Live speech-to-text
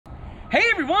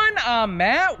everyone, I'm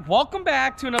Matt. Welcome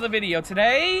back to another video.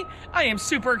 Today, I am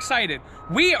super excited.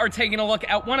 We are taking a look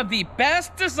at one of the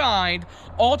best designed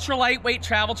ultra lightweight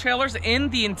travel trailers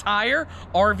in the entire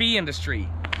RV industry.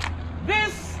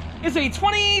 This is a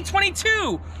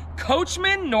 2022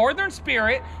 Coachmen Northern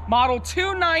Spirit Model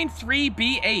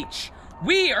 293BH.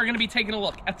 We are going to be taking a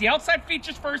look at the outside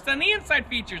features first, then the inside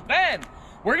features. Then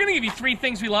we're going to give you 3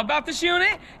 things we love about this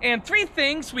unit and 3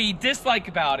 things we dislike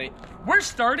about it. We're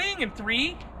starting in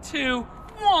 3, 2,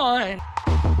 1.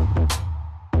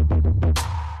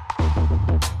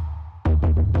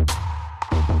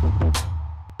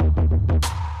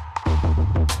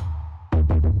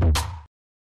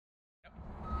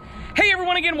 Hey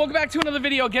everyone, again, welcome back to another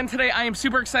video. Again, today I am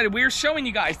super excited. We are showing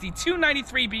you guys the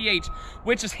 293BH,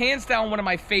 which is hands down one of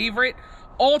my favorite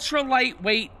ultra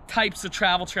lightweight types of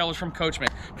travel trailers from Coachmen.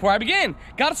 Before I begin,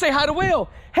 gotta say hi to Will.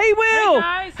 Hey Will! Hey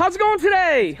guys! How's it going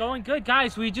today? It's going good,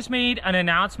 guys. We just made an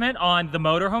announcement on the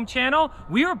Motorhome channel.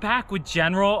 We are back with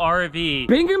General RV.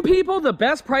 Bringing people the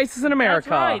best prices in America.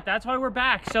 That's right, that's why we're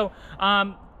back. So,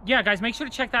 yeah, guys, make sure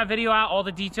to check that video out. All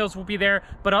the details will be there.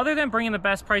 But other than bringing the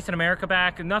best price in America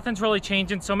back, nothing's really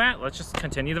changing. So, Matt, let's just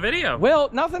continue the video. Well,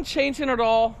 nothing's changing at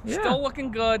all. Yeah. Still looking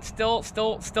good. Still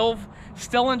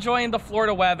enjoying the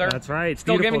Florida weather. That's right. It's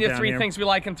still giving you down 3 here. things we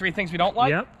like and 3 things we don't like.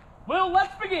 Yep. Well,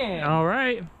 let's begin. All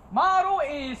right. Model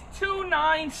is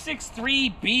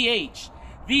 2963BH.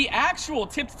 The actual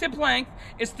tip-to-tip length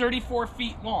is 34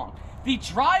 feet long. The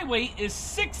dry weight is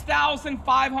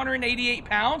 6,588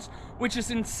 pounds, which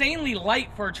is insanely light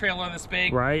for a trailer this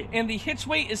big. Right. And the hitch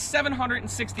weight is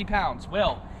 760 pounds.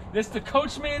 Well, this is the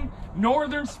Coachmen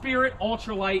Northern Spirit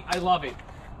Ultralight. I love it.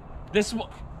 This,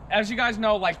 as you guys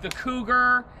know, like the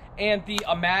Cougar and the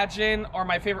Imagine are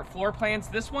my favorite floor plans.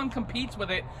 This one competes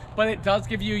with it, but it does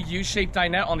give you a U-shaped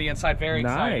dinette on the inside. Very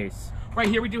exciting. Nice. Right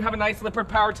here we do have a nice Lippert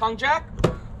power tongue jack.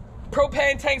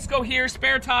 Propane tanks go here,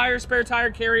 spare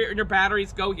tire carrier, and your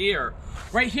batteries go here.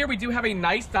 Right here, we do have a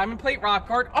nice diamond plate rock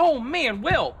guard. Oh man,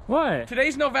 Will. What?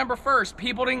 Today's November 1st.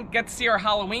 People didn't get to see our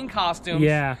Halloween costumes.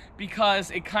 Yeah.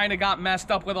 Because it kind of got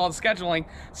messed up with all the scheduling.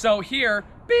 So here,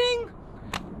 bing.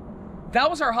 That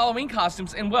was our Halloween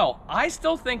costumes. And Will, I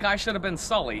still think I should have been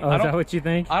Sully. Oh, is that what you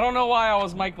think? I don't know why I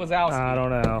was Mike Wazowski. I don't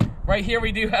know. Right here,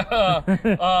 we do have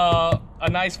a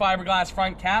nice fiberglass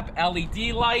front cap,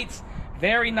 LED lights.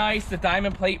 Very nice, the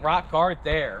diamond plate rock guard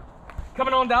there.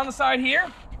 Coming on down the side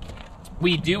here,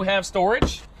 we do have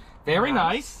storage. Very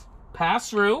nice. Pass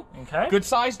through. Okay. Good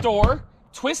sized door.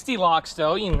 Twisty locks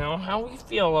though, you know how we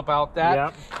feel about that.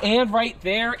 Yep. And right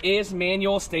there is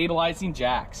manual stabilizing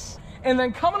jacks. And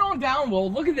then coming on down,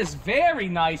 well, look at this very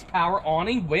nice power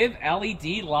awning with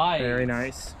LED lights. Very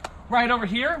nice. Right over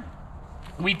here,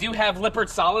 we do have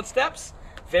Lippert solid steps.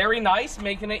 Very nice,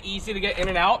 making it easy to get in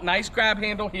and out. Nice grab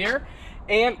handle here.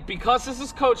 And because this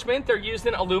is Coachmen, they're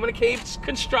using aluminum cage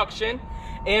construction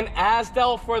and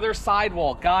Asdel for their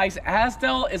sidewall. Guys,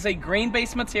 Asdel is a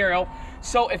grain-based material,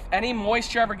 so if any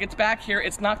moisture ever gets back here,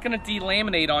 it's not gonna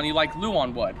delaminate on you like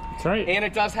Luan would. That's right. And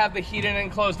it does have the heated and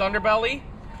enclosed underbelly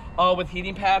with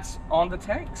heating pads on the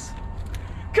tanks.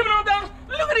 Coming on down,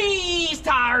 look at these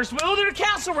tires, Will. They're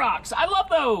Castle Rocks. I love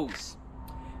those.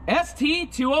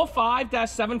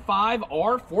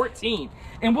 ST205-75R14.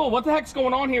 And Will, what the heck's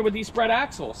going on here with these spread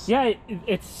axles? Yeah,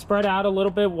 it's spread out a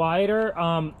little bit wider,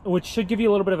 which should give you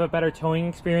a little bit of a better towing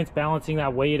experience, balancing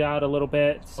that weight out a little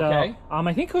bit. So, okay.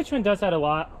 I think Coachmen does that a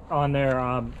lot on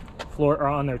their floor or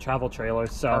on their travel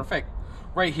trailers. So perfect.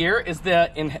 Right here is the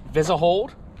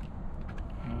Invisihold.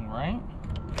 All right.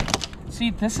 See,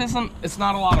 this isn't. It's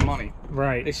not a lot of money.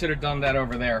 Right. They should have done that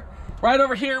over there. Right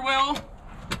over here, Will.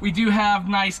 We do have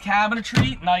nice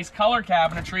cabinetry, nice color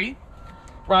cabinetry.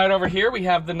 Right over here, we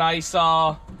have the nice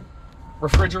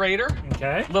refrigerator.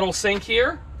 Okay. Little sink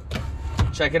here.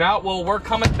 Check it out. Well, we're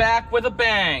coming back with a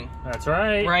bang. That's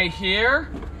right. Right here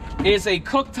is a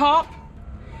cooktop.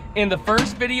 In the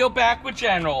first video back with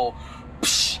General.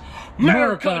 Psh,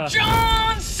 America,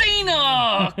 John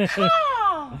Cena!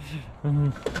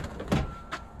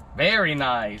 Very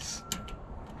nice.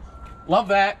 Love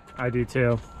that. I do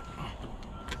too.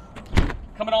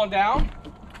 Coming on down,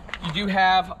 you do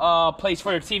have a place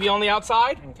for your TV on the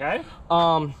outside. Okay.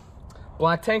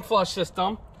 Black tank flush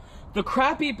system. The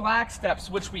crappy black steps,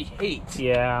 which we hate.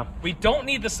 Yeah. We don't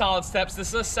need the solid steps. This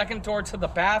is a second door to the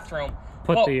bathroom.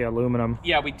 Put the aluminum.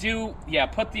 Yeah, we do. Yeah,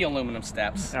 put the aluminum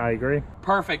steps. I agree.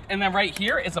 Perfect. And then right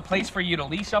here is a place for you to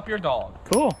leash up your dog.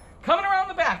 Cool. Coming around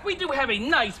the back, we do have a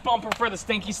nice bumper for the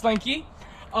Stinky Slinky.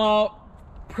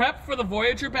 Prep for the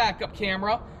Voyager backup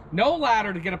camera. No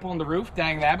ladder to get up on the roof.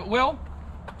 Dang that. But Will,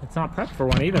 It's not prepped for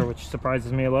one either, which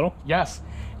surprises me a little. Yes.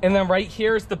 And then right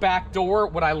here is the back door.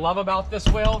 What I love about this,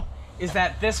 Will, is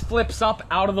that this flips up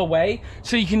out of the way,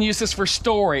 so you can use this for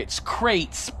storage,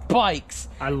 crates, bikes.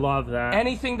 I love that.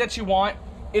 Anything that you want.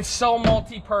 It's so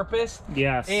multi-purpose.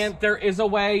 Yes. And there is a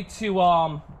way to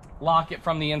lock it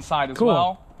from the inside as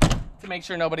well, to make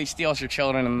sure nobody steals your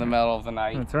children in the middle of the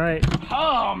night. That's right.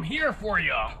 I'm here for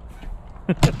you.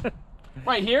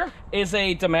 Right here is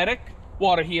a Dometic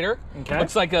water heater. Okay.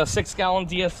 Looks like a 6-gallon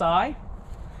DSI.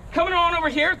 Coming on over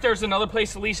here, there's another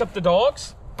place to leash up the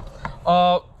dogs.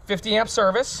 50 amp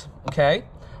service. Okay.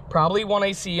 Probably one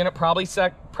AC unit, probably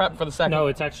prep for the second. No,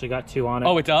 it's actually got 2 on it.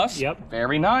 Oh, it does? Yep.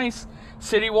 Very nice.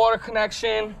 City water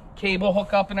connection, cable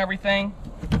hookup and everything.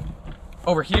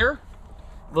 Over here,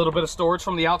 a little bit of storage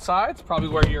from the outside. It's probably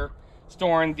where you're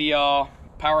storing the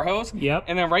power hose. Yep.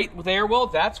 And then right there, Will,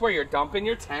 that's where you're dumping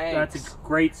your tanks. That's a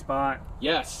great spot.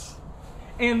 Yes.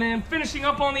 And then finishing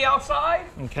up on the outside.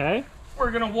 Okay. We're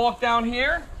gonna walk down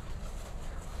here.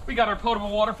 We got our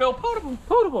potable water fill.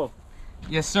 Potable.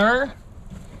 Yes, sir.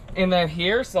 And then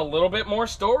here's a little bit more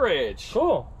storage.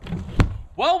 Cool.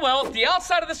 Well, the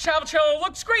outside of this travel trailer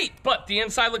looks great, but the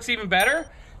inside looks even better.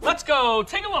 Let's go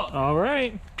take a look. All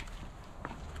right.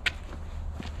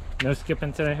 No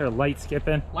skipping today, or light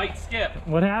skipping? Light skip.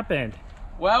 What happened?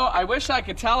 Well, I wish I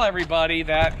could tell everybody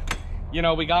that, you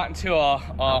know, we got into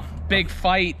a big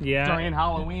fight during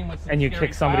Halloween with some and you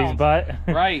kicked somebody's butt.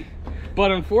 Right. But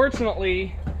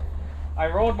unfortunately, I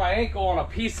rolled my ankle on a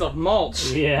piece of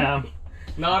mulch. Yeah.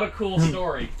 Not a cool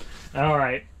story. All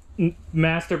right.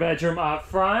 Master bedroom up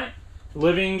front.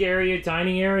 Living area,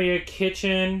 dining area,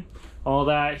 kitchen, all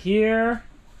that here.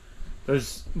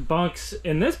 There's bunks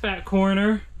in this back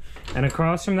corner. And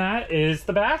across from that is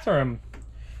the bathroom.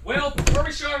 Well, before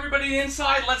we show everybody the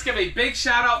inside, let's give a big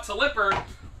shout out to Lippert,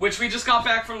 which we just got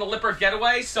back from the Lippert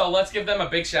getaway, so let's give them a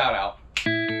big shout out.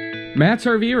 Matt's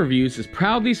RV Reviews is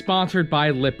proudly sponsored by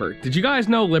Lippert. Did you guys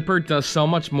know Lippert does so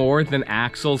much more than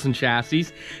axles and chassis?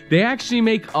 They actually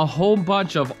make a whole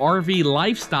bunch of RV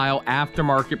lifestyle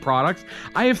aftermarket products.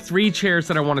 I have 3 chairs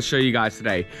that I want to show you guys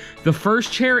today. The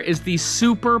first chair is the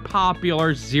super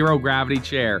popular zero gravity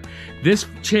chair. This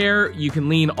chair, you can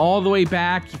lean all the way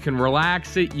back, you can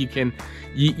relax it,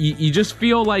 you just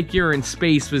feel like you're in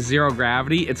space with zero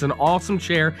gravity. It's an awesome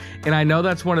chair, and I know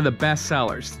that's one of the best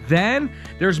sellers. Then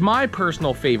there's my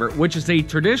personal favorite, which is a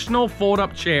traditional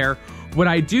fold-up chair. What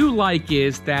I do like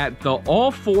is that all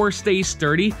 4 stay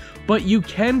sturdy, but you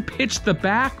can pitch the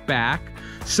back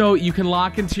so you can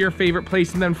lock into your favorite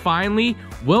place. And then finally,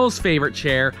 Will's favorite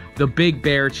chair, the Big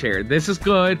Bear chair. This is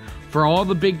good for all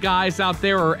the big guys out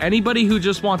there or anybody who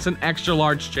just wants an extra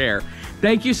large chair.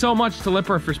 Thank you so much to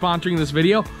Lippert for sponsoring this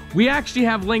video. We actually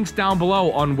have links down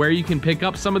below on where you can pick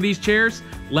up some of these chairs.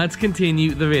 Let's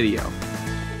continue the video.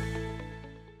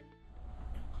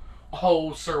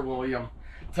 Oh, Sir William,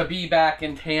 to be back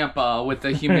in Tampa with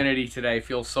the humidity today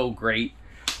feels so great.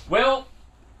 Well,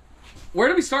 where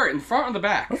do we start? In front or the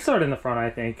back? Let's start in the front, I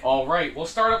think. All right, we'll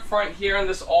start up front here in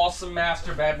this awesome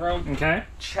master bedroom. Okay.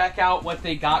 Check out what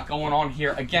they got going on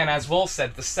here. Again, as Will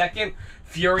said, the second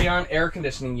Furrion air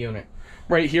conditioning unit.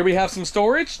 Right here we have some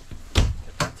storage.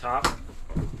 Get that top.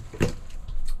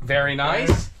 Very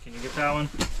nice. Can you get that one?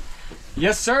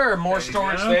 Yes, sir. More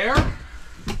storage there.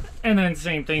 And then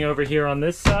same thing over here on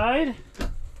this side.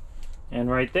 And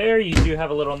right there, you do have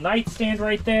a little nightstand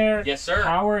right there. Yes, sir.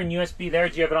 Power and USB there.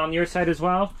 Do you have it on your side as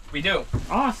well? We do.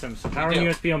 Awesome. So power and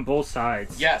USB on both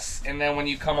sides. Yes. And then when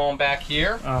you come on back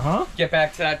here, get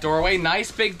back to that doorway. Nice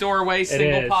big doorway,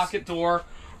 single pocket door.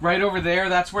 Right over there,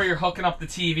 that's where you're hooking up the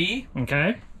TV.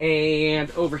 Okay. And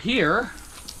over here,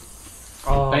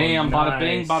 bam, bada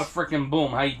bing, bada frickin'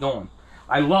 boom. How you doing?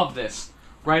 I love this.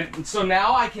 Right, and so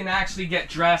now I can actually get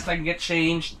dressed, I can get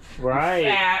changed. Right.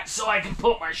 Fat, so I can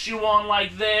put my shoe on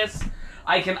like this.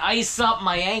 I can ice up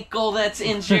my ankle that's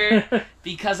injured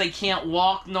because I can't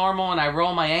walk normal and I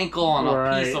roll my ankle on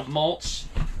a piece of mulch.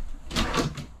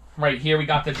 Right here we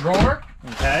got the drawer.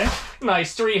 Okay.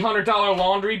 Nice $300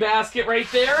 laundry basket right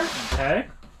there. Okay.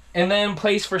 And then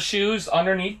place for shoes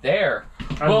underneath there.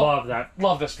 I love that.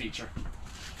 Love this feature.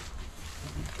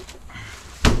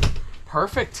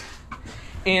 Perfect.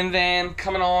 And then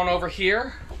coming on over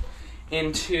here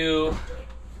into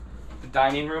the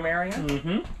dining room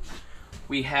area.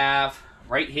 We have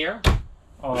right here.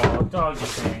 Oh, doggy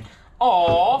thing.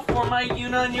 Oh, for my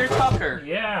Una and your Tucker.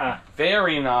 Yeah.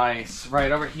 Very nice.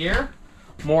 Right over here.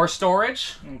 More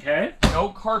storage. Okay. No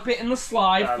carpet in the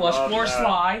slide. Flush floor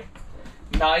slide.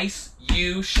 Nice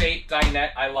U-shaped dinette.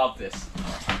 I love this.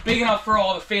 Big enough for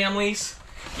all the families.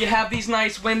 You have these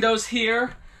nice windows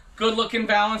here. Good looking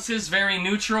balances. Very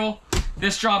neutral.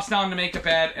 This drops down to make a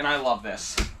bed, and I love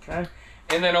this. Okay.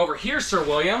 And then over here, Sir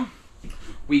William,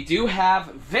 we do have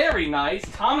very nice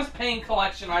Thomas Paine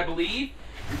collection, I believe,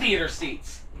 theater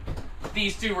seats.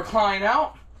 These do recline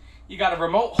out. You got a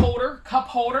remote holder, cup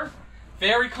holder,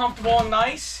 very comfortable and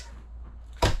nice.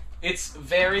 It's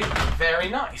very, very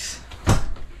nice.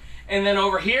 And then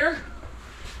over here,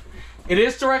 it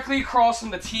is directly across from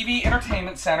the TV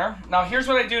Entertainment Center. Now, here's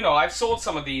what I do know. I've sold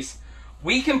some of these.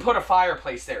 We can put a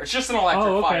fireplace there. It's just an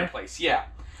electric fireplace, yeah.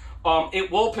 It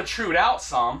will protrude out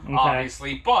some,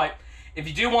 obviously, but if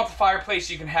you do want the fireplace,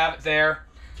 you can have it there.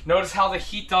 Notice how the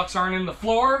heat ducts aren't in the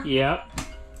floor. Yep.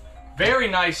 Very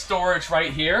nice storage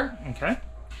right here. Okay.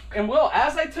 And Will,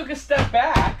 as I took a step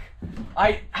back,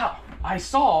 I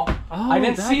saw, I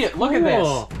didn't see it. Cool. Look at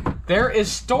this. There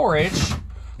is storage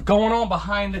going on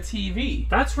behind the TV.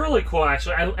 That's really cool,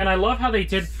 actually. And I love how they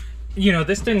did, you know,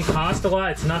 this didn't cost a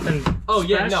lot. It's nothing Oh, special.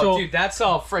 yeah, no, dude, that's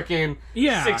a freaking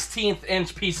 16th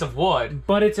inch piece of wood.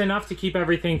 But it's enough to keep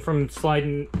everything from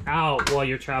sliding out while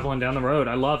you're traveling down the road.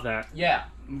 I love that. Yeah,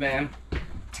 man.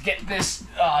 To get this,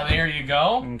 there you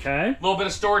go. Okay. A little bit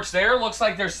of storage there. Looks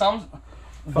like there's some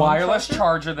wireless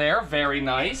charger there. Very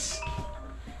nice.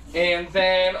 And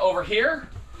then over here,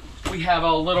 we have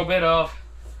a little bit of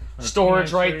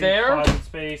storage right there. Closet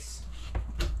space.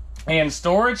 And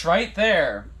storage right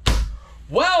there.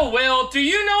 Well, Will, do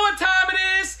you know what time it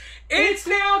is? It's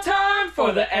now time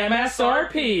for the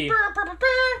MSRP.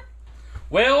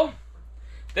 Will,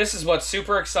 this is what's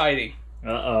super exciting.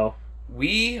 Uh-oh.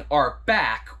 We are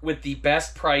back with the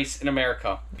best price in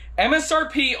America.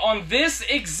 MSRP on this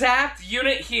exact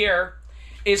unit here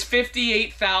is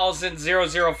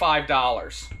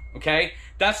 $58,005. Okay?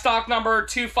 That's stock number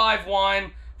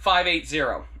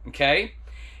 251580. Okay?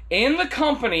 In the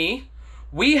company,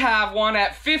 we have one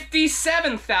at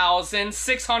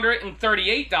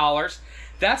 $57,638.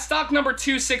 That's stock number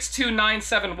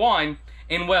 262971.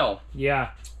 And Will,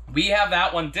 Yeah. we have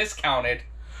that one discounted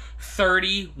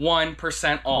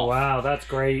 31% off. Wow, that's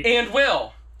great. And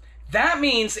Will, that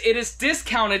means it is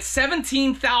discounted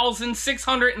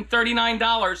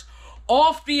 $17,639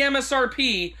 off the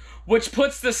MSRP, which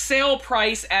puts the sale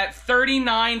price at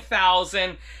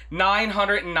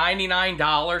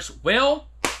 $39,999. Will,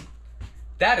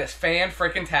 that is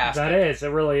fan-freaking-tastic. That is. It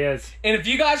really is. And if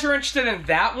you guys are interested in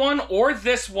that one or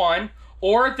this one,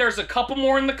 or if there's a couple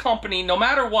more in the company, no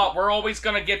matter what, we're always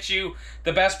going to get you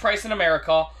the best price in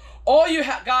America. All you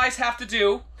guys have to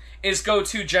do is go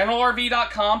to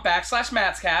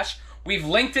generalrv.com/MattsCash. We've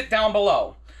linked it down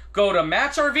below. Go to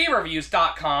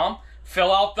mattsrvreviews.com,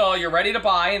 fill out the you're ready to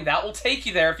buy, and that will take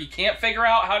you there if you can't figure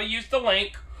out how to use the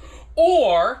link.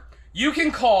 Or you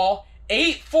can call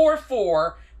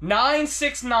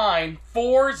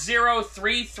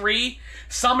 844-969-4033.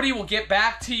 Somebody will get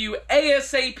back to you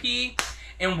ASAP,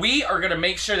 and we are going to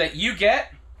make sure that you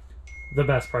get the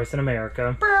best price in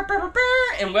America.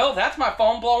 And Will, that's my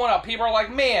phone blowing up. People are like,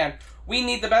 man, we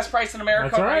need the best price in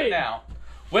America right now.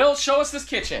 Will, show us this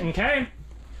kitchen. Okay.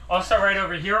 I'll start right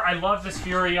over here. I love this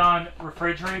Furrion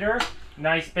refrigerator.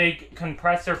 Nice big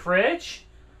compressor fridge.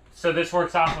 So this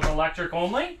works off of electric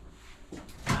only.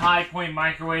 High point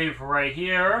microwave right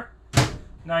here.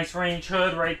 Nice range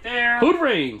hood right there. Hood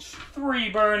range.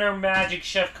 3-burner Magic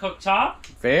Chef cooktop.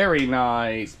 Very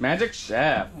nice. Magic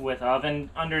Chef. With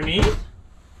oven underneath.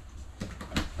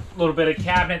 A little bit of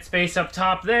cabinet space up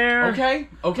top there. Okay,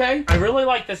 okay. I really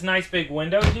like this nice big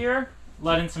window here.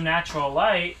 Let in some natural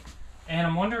light. And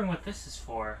I'm wondering what this is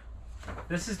for.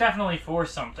 This is definitely for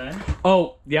something.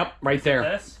 Oh, yep, right there.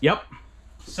 This? Yep.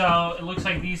 So it looks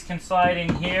like these can slide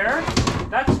in here.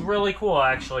 That's really cool,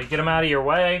 actually. Get them out of your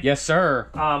way. Yes, sir.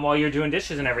 While you're doing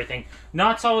dishes and everything.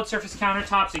 Not solid surface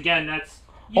countertops. Again, that's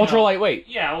ultra lightweight.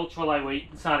 Yeah, ultra lightweight.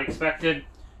 It's not expected.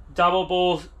 Double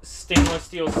bowl stainless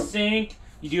steel sink.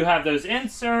 You do have those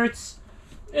inserts.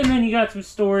 And then you got some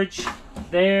storage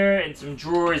there and some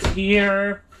drawers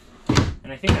here.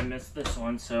 And I think I missed this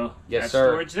one, so yes, that's sir.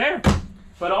 Storage there.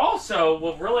 But also,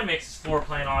 what really makes this floor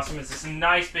plan awesome is this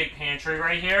nice big pantry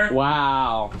right here.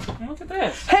 Wow. And look at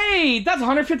this. Hey, that's a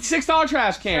 $156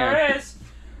 trash can. There is.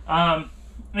 And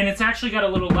it's actually got a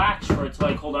little latch for it to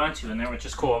like hold on to in there, which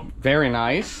is cool. Very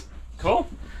nice. Cool.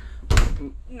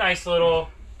 Nice little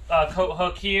coat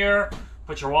hook here.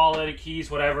 Put your wallet,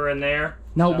 keys, whatever in there.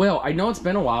 Now, Will, I know it's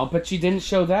been a while, but you didn't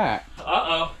show that.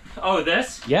 Uh-oh. Oh,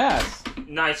 this? Yes.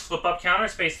 Nice flip-up counter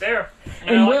space there.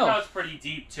 And I Will, like how it's pretty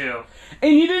deep, too.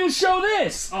 And you didn't show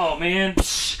this. Oh, man.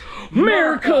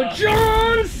 America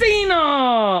John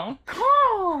Cena.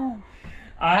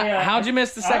 How'd you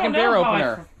miss the second beer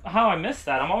opener? How I missed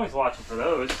that. I'm always watching for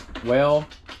those. Well,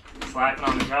 slacking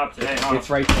on the job today, huh? It's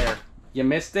right there. You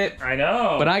missed it. I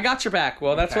know. But I got your back,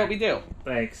 Will. That's what we do.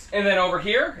 Thanks. And then over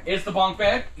here is the bunk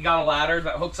bed. You got a ladder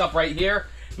that hooks up right here.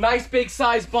 Nice big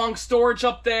size bunk, storage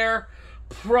up there.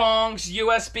 Prongs,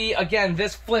 USB. Again,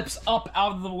 this flips up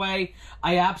out of the way.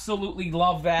 I absolutely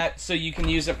love that. So you can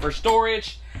use it for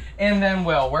storage. And then,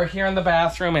 Will, we're here in the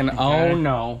bathroom, and oh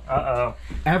no. Uh-oh.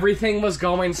 Everything was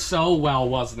going so well,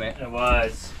 wasn't it? It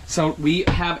was. So we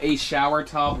have a shower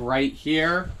tub right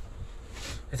here.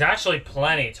 It's actually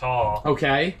plenty tall.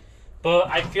 Okay. But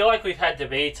I feel like we've had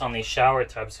debates on these shower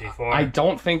tubs before. I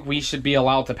don't think we should be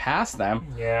allowed to pass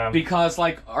them. Yeah. Because,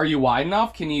 like, are you wide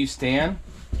enough? Can you stand?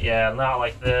 Yeah, not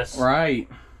like this. Right.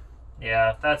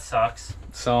 Yeah, that sucks.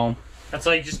 So. That's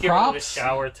like, just get rid of the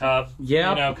shower tub. Yeah.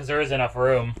 You know, because there is enough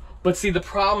room. But see, the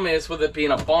problem is with it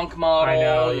being a bunk model, I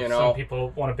know, you know. Some people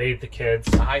want to bathe the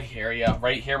kids. I hear ya.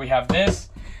 Right here we have this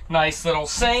nice little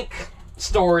sink,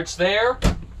 storage there.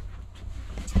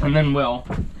 And then Will,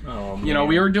 you know,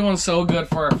 we were doing so good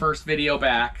for our first video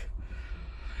back.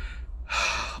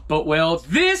 But Will,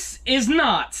 this is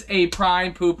not a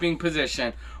prime pooping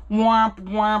position. Womp,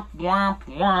 womp, womp,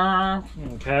 womp.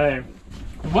 Okay.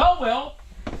 Well, Will,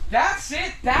 that's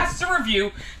it. That's the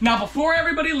review. Now, before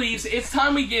everybody leaves, it's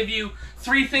time we give you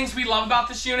 3 things we love about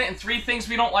this unit and 3 things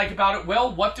we don't like about it.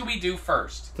 Will, what do we do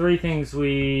first? 3 things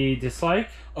we dislike.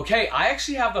 Okay, I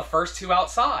actually have the first 2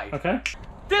 outside. Okay.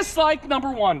 Dislike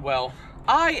number 1, Will.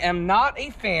 I am not a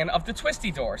fan of the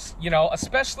twisty doors. You know,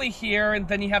 especially here, and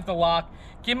then you have the lock.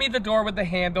 Give me the door with the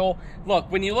handle.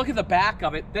 Look, when you look at the back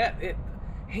of it,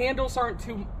 handles aren't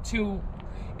too.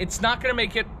 It's not going to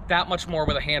make it that much more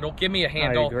with a handle. Give me a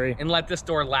handle and let this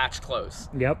door latch close.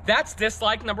 Yep. That's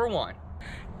dislike number 1.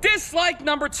 Dislike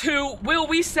number 2, Will,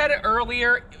 we said it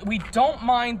earlier. We don't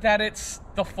mind that it's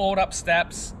the fold-up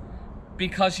steps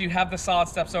because you have the solid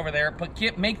steps over there, but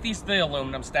make these the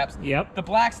aluminum steps. Yep. The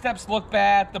black steps look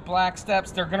bad. The black steps,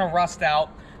 they're going to rust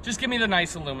out. Just give me the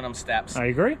nice aluminum steps. I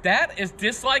agree. That is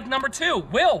dislike number 2.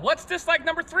 Will, what's dislike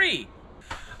number 3?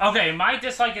 Okay, my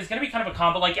dislike is going to be kind of a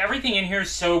combo. Like, everything in here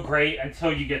is so great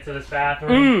until you get to this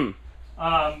bathroom.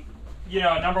 You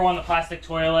know, number 1, the plastic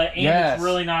toilet, and it's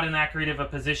really not in that great of a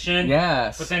position.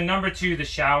 Yes. But then number 2, the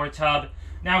shower tub.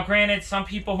 Now, granted, some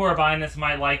people who are buying this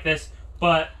might like this,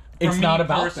 but for me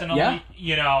personally,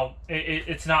 you know,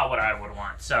 it's not what I would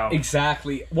want. So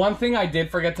exactly. One thing I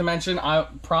did forget to mention,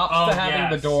 props to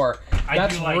having the door.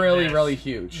 That's really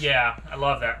huge. Yeah, I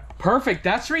love that. Perfect.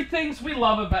 That's 3 things we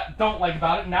don't like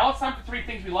about it. Now it's time for 3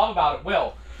 things we love about it.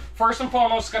 Will, first and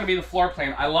foremost, is going to be the floor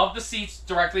plan. I love the seats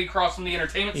directly across from the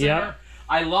entertainment center. Yep.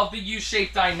 I love the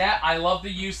U-shaped dinette. I love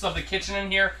the use of the kitchen in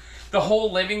here. The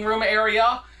whole living room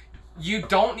area. You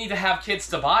don't need to have kids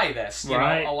to buy this. You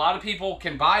know, a lot of people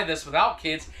can buy this without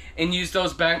kids and use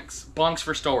those bunks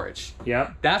for storage.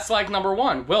 Yep. That's like number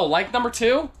 1. Will, like number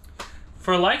 2?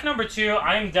 For like number 2,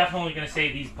 I'm definitely going to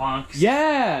say these bunks.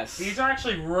 Yes. These are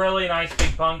actually really nice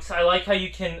big bunks. I like how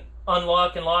you can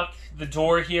unlock and lock the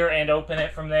door here and open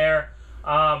it from there.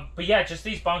 But yeah, just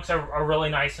these bunks are really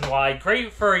nice and wide.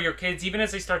 Great for your kids, even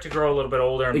as they start to grow a little bit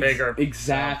older and bigger.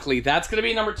 Exactly. That's going to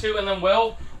be number 2. And then,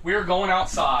 Will, we're going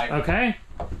outside. Okay.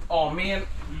 Oh, man.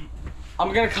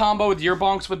 I'm going to combo with your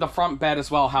bunks with the front bed as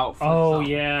well. How it flips up.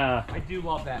 Yeah. I do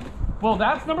love that. Well,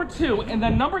 that's number 2. And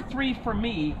then number 3 for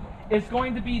me is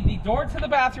going to be the door to the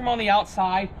bathroom on the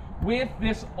outside with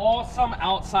this awesome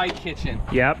outside kitchen.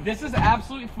 Yep. This is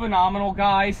absolutely phenomenal,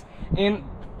 guys. And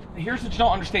here's what you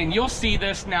don't understand. You'll see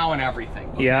this now and everything.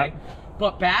 Okay? Yeah.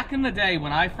 But back in the day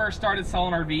when I first started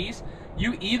selling RVs,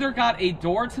 you either got a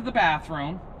door to the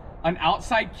bathroom, an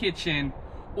outside kitchen,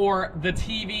 or the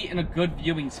TV in a good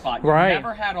viewing spot. You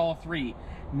never had all 3.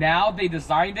 Now they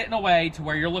designed it in a way to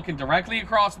where you're looking directly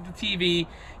across at the TV,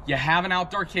 you have an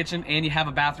outdoor kitchen, and you have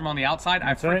a bathroom on the outside.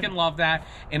 I freaking love that,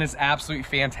 and it's absolutely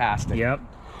fantastic. Yep.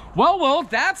 Well,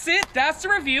 that's it. That's the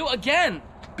review. Again,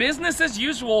 business as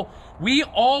usual. We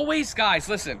always, guys,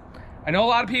 listen, I know a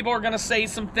lot of people are going to say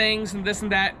some things and this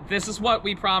and that. This is what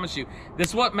we promise you. This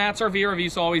is what Matt's RV Review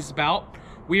is always about.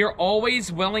 We are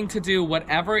always willing to do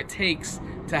whatever it takes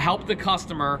to help the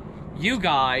customer, you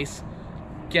guys,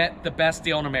 get the best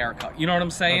deal in America. You know what I'm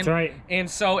saying? That's right. And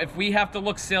so if we have to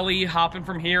look silly, hopping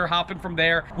from here, hopping from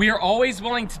there, we are always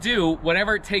willing to do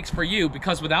whatever it takes for you,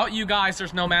 because without you guys,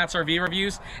 there's no Matt's RV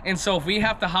Reviews. And so if we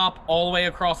have to hop all the way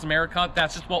across America,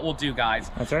 that's just what we'll do,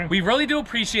 guys. That's right. We really do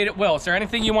appreciate it. Will, is there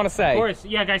anything you want to say? Of course.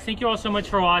 Yeah, guys, thank you all so much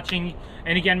for watching.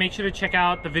 And again, make sure to check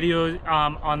out the video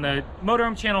on the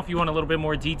Motorhome channel if you want a little bit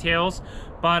more details.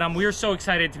 But we are so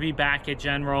excited to be back at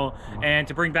General and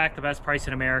to bring back the best price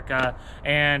in America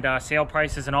and sale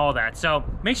prices and all that. So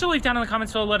make sure to leave down in the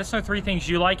comments below, let us know 3 things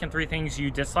you like and 3 things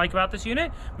you dislike about this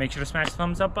unit. Make sure to smash the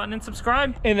thumbs up button and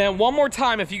subscribe. And then one more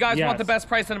time, if you guys want the best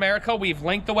price in America, we've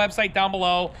linked the website down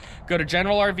below. Go to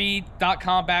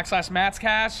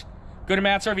generalrv.com/MattsCash. Go to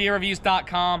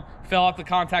mattsrvreviews.com, fill out the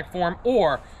contact form,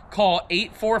 or call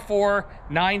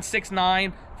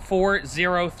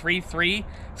 844-969-4033.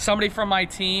 Somebody from my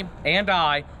team and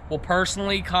I will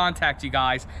personally contact you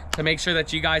guys to make sure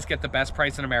that you guys get the best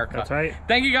price in America. That's right.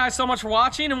 Thank you guys so much for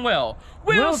watching, and we'll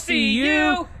see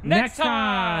you next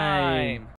time.